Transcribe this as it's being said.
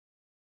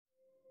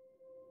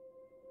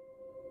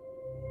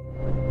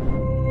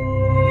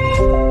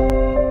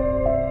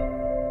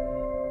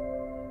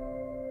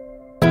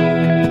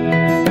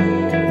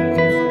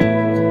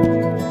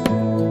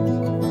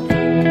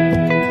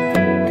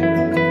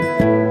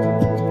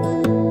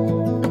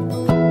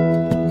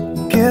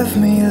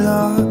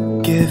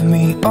give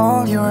me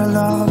all your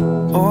love,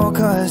 oh,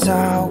 'cause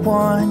I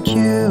want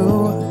you.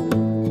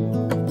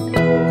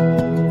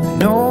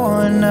 No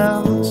one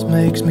else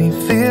makes me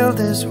feel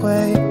this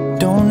way,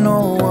 don't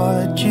know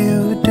what you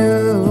do.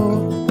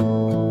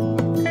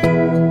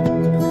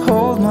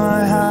 Hold my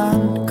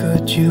hand,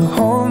 could you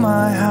hold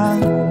my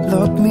hand,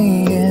 look me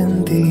in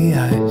the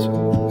eyes.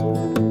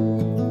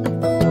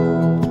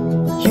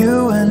 You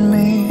and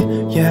me,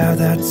 yeah,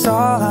 that's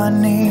all I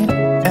need,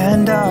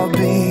 and I'll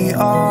be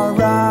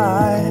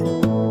alright.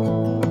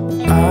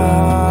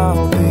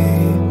 I'll be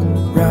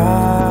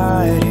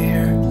right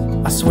here,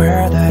 I swear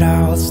that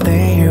I'll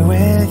stay here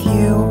with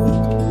you.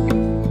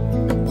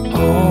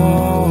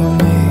 Hold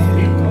me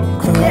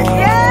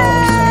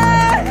closer,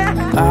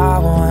 I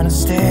wanna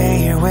stay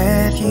here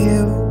with you.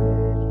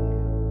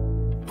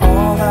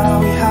 All that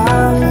we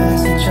have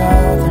is each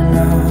other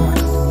now.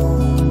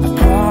 I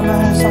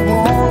promise I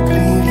won't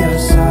leave your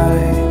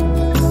side.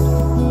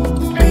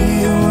 Be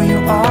who you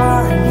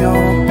are and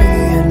you'll be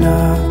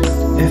enough.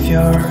 If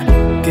you're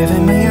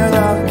giving me your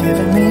love,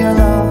 giving me your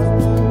love.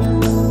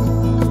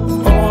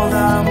 All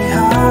that we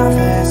have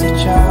is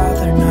each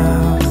other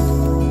now.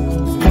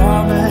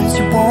 Promise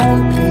you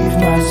won't leave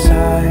my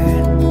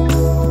side.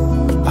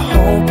 I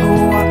hope who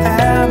I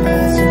am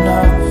is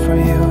enough for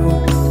you.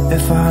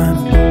 If I'm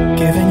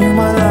giving you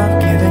my love,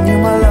 giving you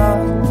my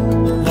love,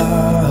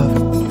 love.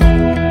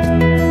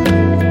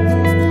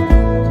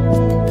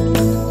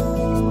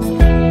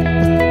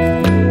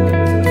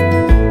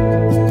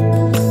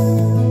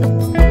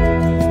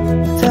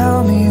 Tell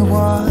me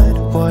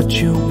what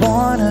you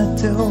wanna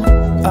do,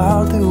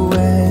 I'll do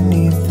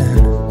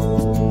anything.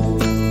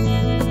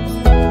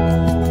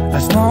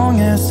 As long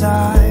as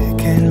I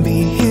can be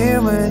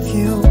here with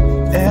you,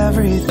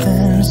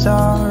 everything's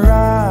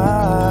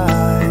alright.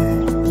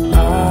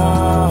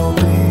 I'll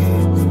be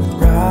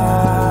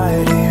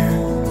right here,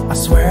 I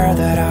swear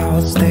that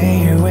I'll stay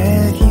here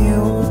with you.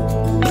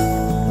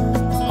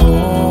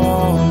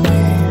 Hold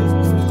me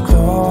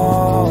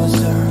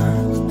closer,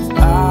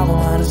 I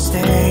wanna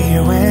stay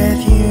here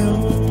with you.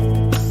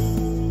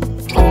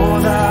 All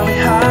that we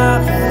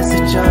have is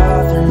each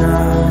other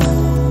now.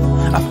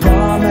 I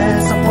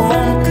promise I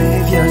won't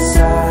leave your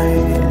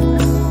side.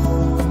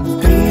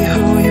 Be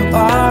who you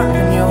are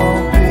and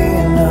you'll be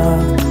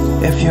enough.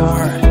 If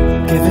you're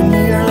giving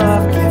me your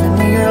love, giving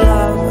me your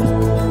love.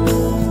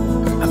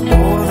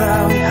 All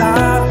that we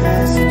have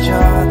is each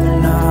other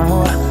now.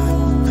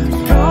 I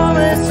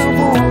promise I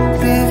won't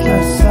leave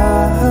your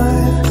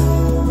side.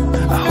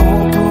 I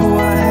hope who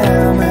I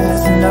am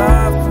is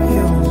enough for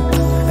you.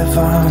 If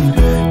I'm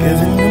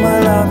giving you my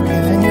love,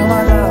 giving you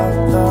my love,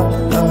 love,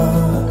 love.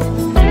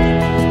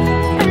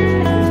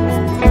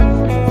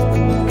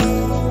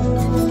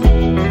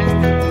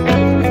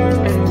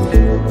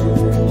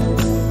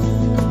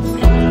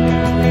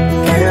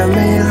 Give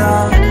me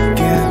love,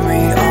 give me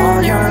all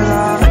your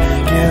love,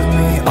 give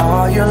me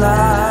all your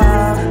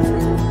love.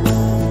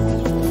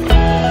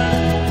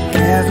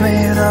 Give me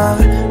love,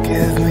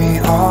 give me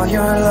all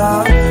your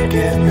love,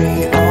 give me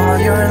all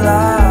your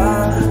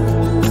love.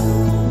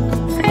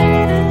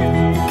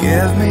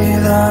 Give me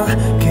love,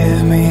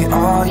 give me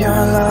all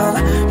your love,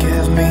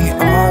 give me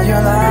all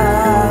your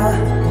love.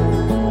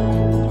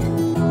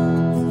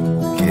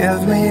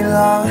 Give me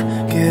love,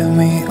 give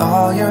me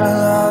all your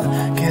love,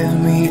 give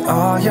me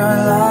all your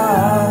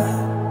love.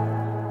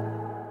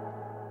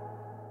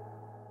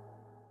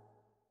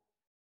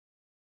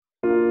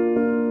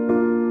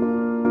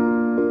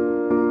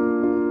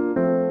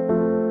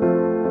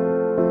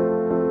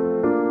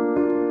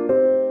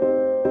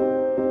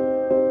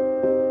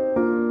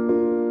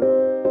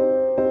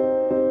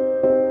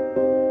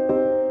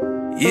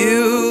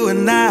 You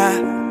and I,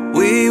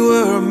 we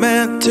were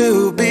meant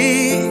to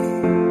be.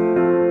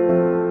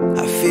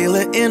 I feel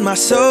it in my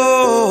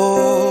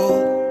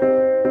soul,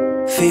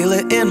 feel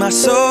it in my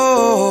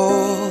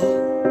soul.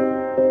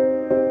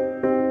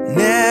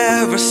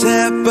 Never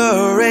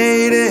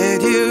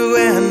separated, you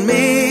and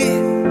me.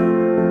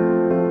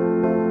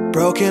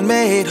 Broken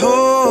made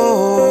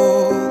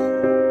whole,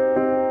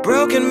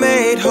 broken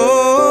made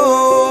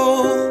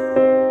whole.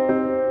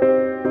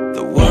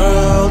 The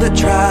world that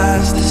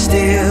tries to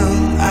steal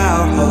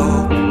our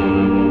hope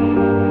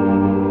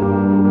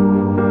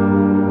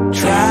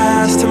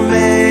tries to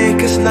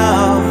make us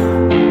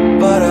numb,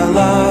 but our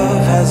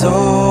love has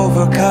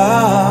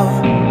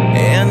overcome.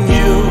 And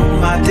you,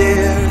 my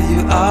dear,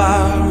 you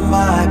are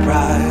my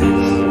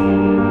prize.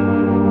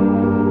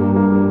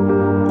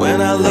 When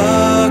I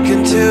look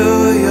into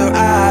your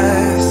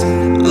eyes,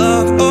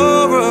 love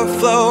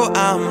overflow,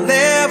 I'm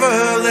never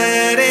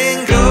letting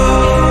go.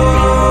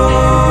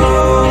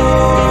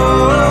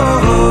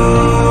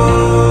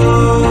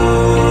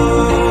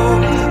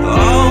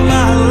 All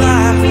my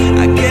life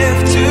I give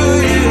to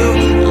you,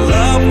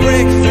 love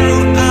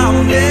breakthrough,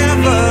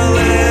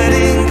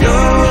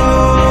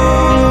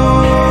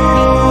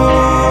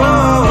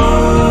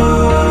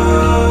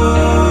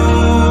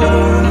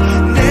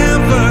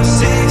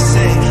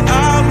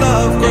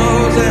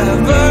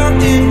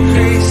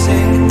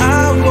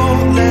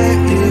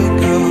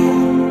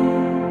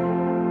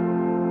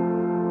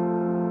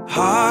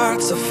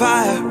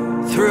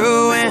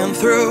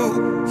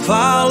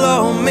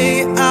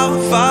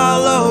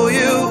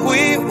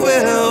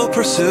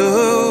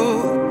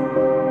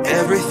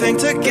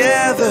 everything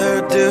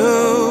together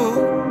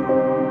do.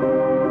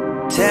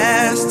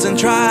 Tests and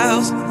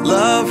trials,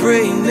 love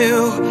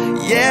renew.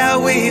 Yeah,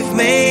 we've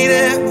made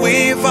it.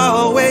 We've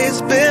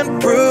always been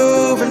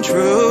proven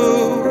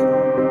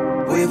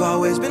true. We've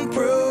always been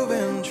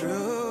proven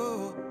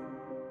true.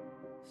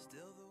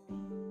 Still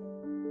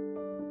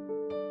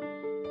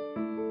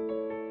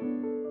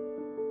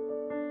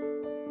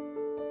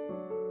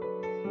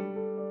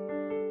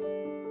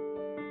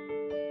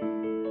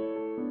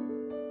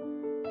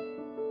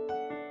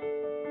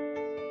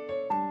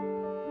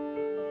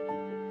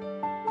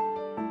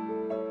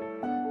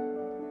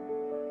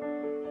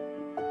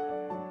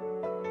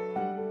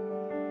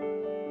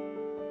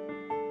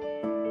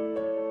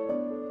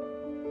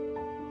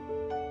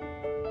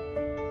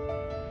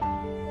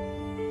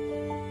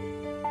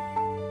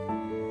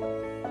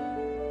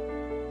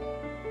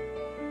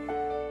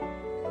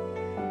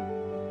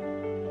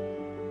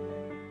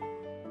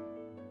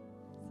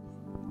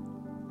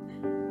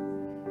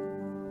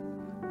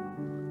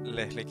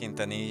Leslie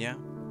Quintanilla,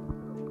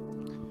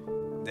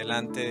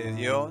 delante de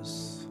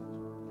Dios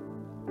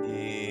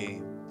y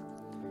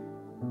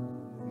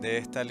de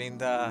estas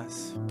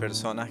lindas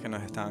personas que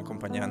nos están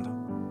acompañando,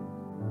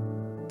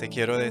 te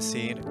quiero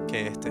decir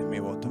que este es mi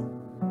voto,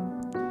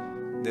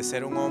 de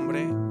ser un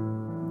hombre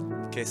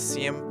que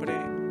siempre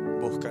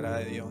buscará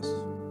de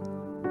Dios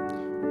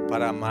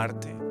para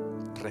amarte,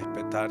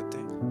 respetarte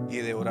y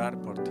de orar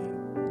por ti.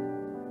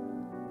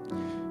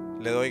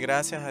 Le doy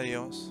gracias a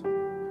Dios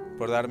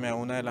por darme a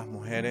una de las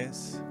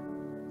mujeres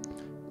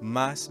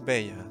más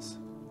bellas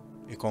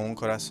y con un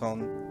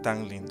corazón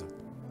tan lindo.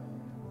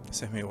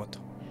 Ese es mi voto.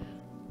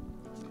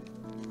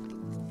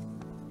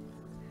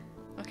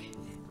 Okay,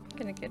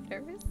 gonna get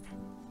nervous.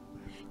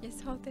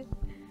 Yes, hold it.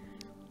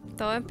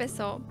 Todo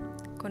empezó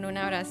con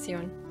una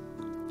oración.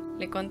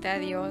 Le conté a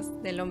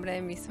Dios del hombre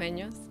de mis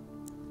sueños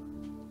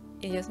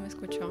y Dios me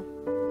escuchó.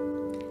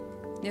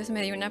 Dios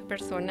me dio una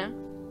persona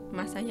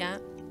más allá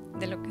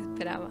de lo que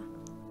esperaba.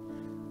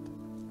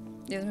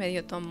 Dios me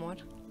dio tu amor.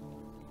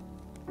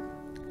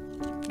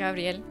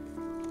 Gabriel,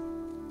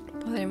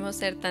 podremos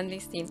ser tan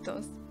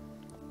distintos,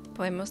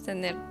 podemos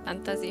tener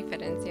tantas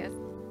diferencias,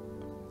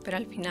 pero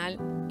al final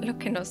lo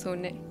que nos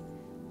une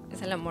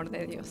es el amor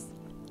de Dios.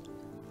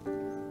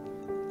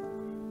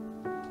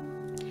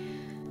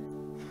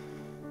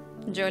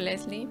 Yo,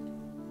 Leslie,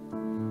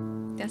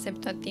 te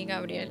acepto a ti,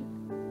 Gabriel,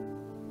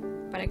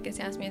 para que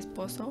seas mi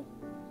esposo,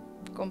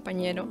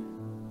 compañero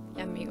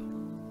y amigo.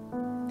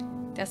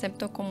 Te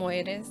acepto como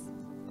eres.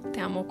 Te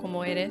amo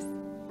como eres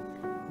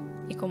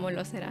y como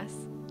lo serás.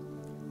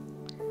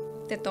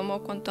 Te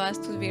tomo con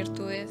todas tus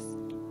virtudes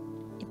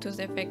y tus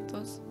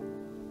defectos,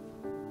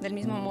 del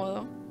mismo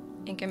modo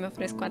en que me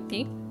ofrezco a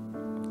ti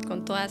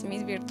con todas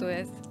mis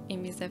virtudes y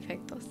mis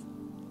defectos.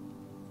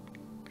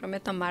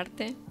 Prometo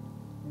amarte,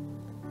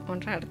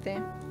 honrarte,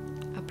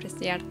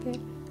 apreciarte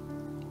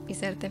y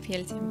serte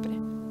fiel siempre.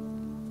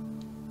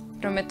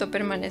 Prometo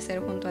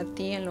permanecer junto a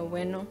ti en lo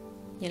bueno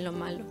y en lo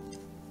malo.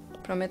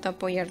 Prometo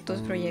apoyar tus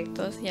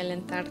proyectos y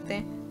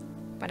alentarte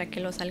para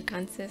que los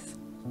alcances.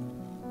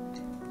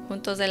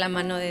 Juntos de la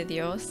mano de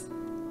Dios,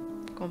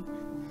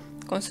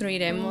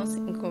 construiremos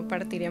y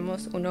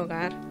compartiremos un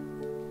hogar.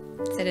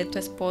 Seré tu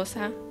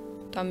esposa,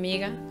 tu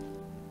amiga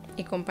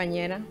y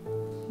compañera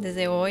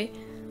desde hoy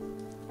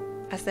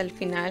hasta el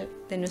final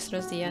de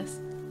nuestros días.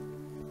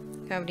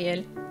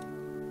 Gabriel,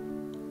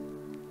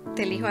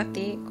 te elijo a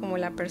ti como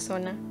la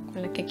persona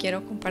con la que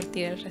quiero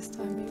compartir el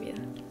resto de mi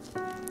vida.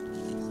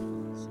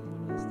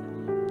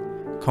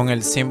 Con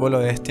el símbolo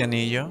de este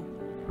anillo,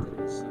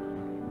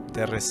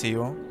 te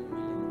recibo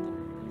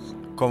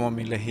como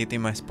mi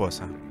legítima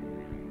esposa.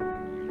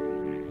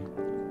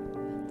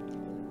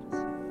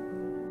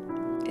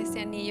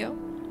 Este anillo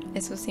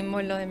es un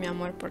símbolo de mi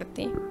amor por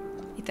ti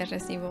y te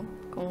recibo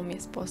como mi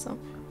esposo.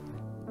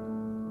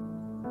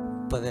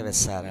 Puede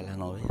besar a la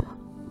novia.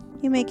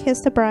 You may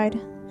kiss the bride.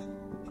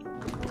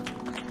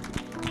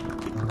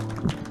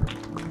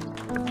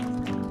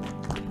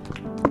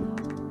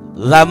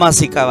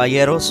 Damas y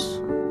caballeros,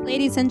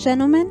 Ladies and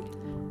gentlemen,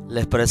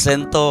 les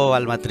presento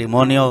al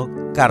matrimonio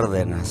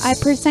Cárdenas. I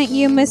present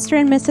you Mr.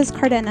 and Mrs.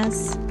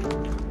 Cardenas.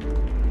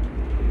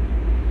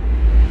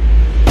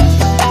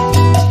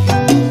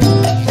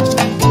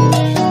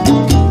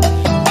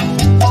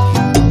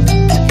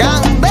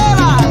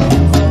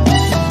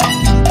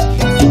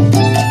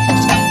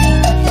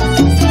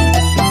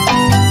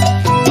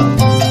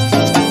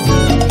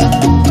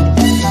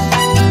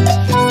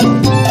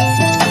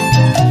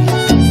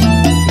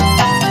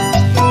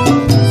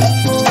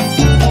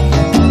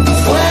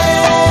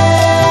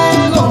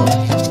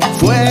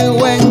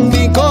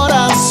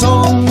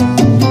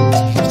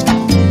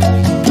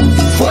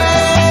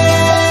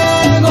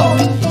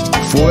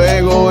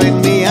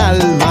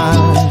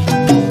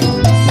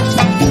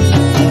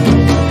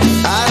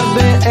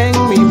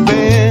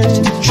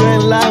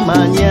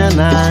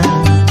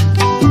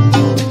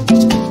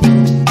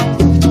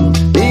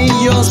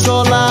 Y yo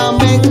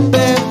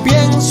solamente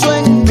pienso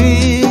en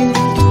ti.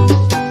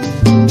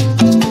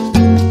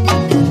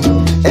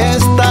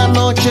 Esta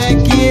noche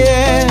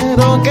quiero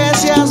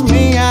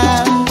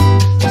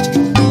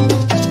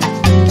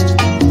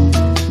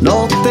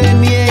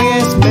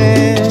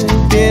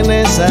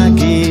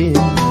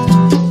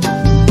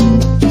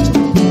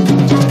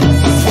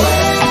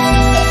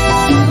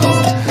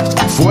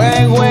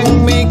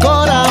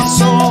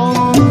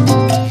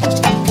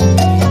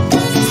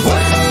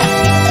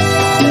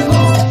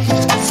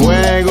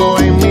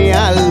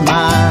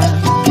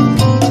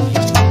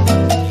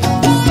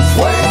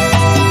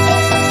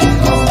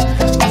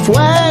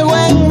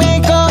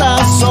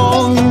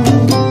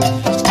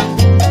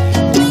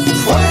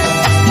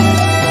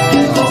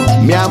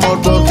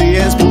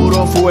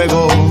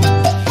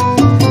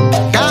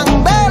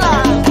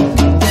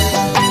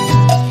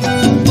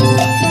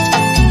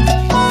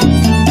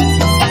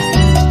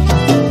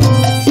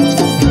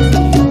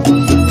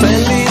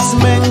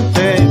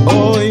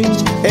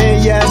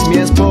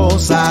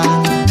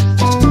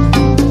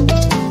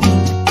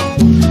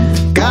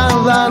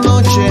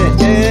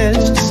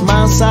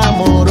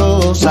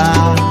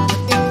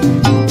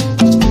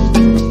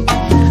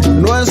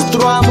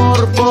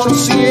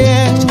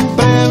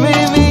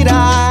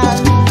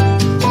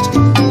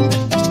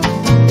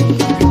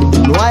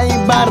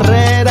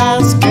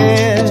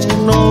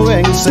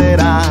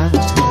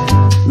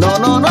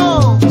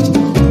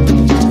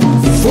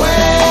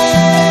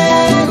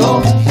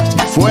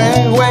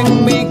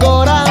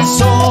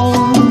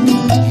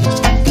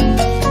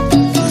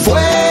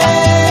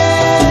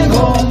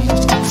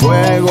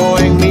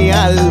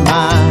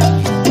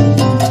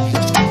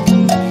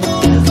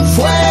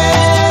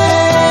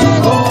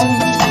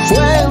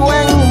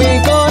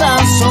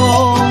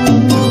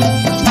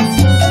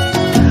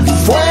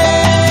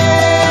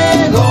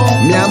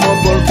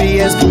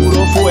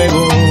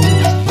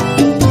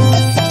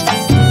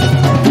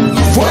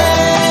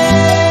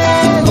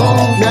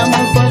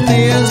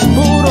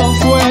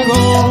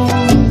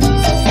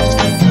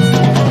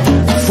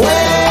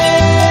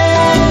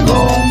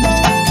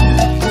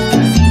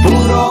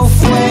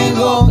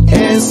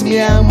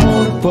de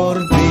amor por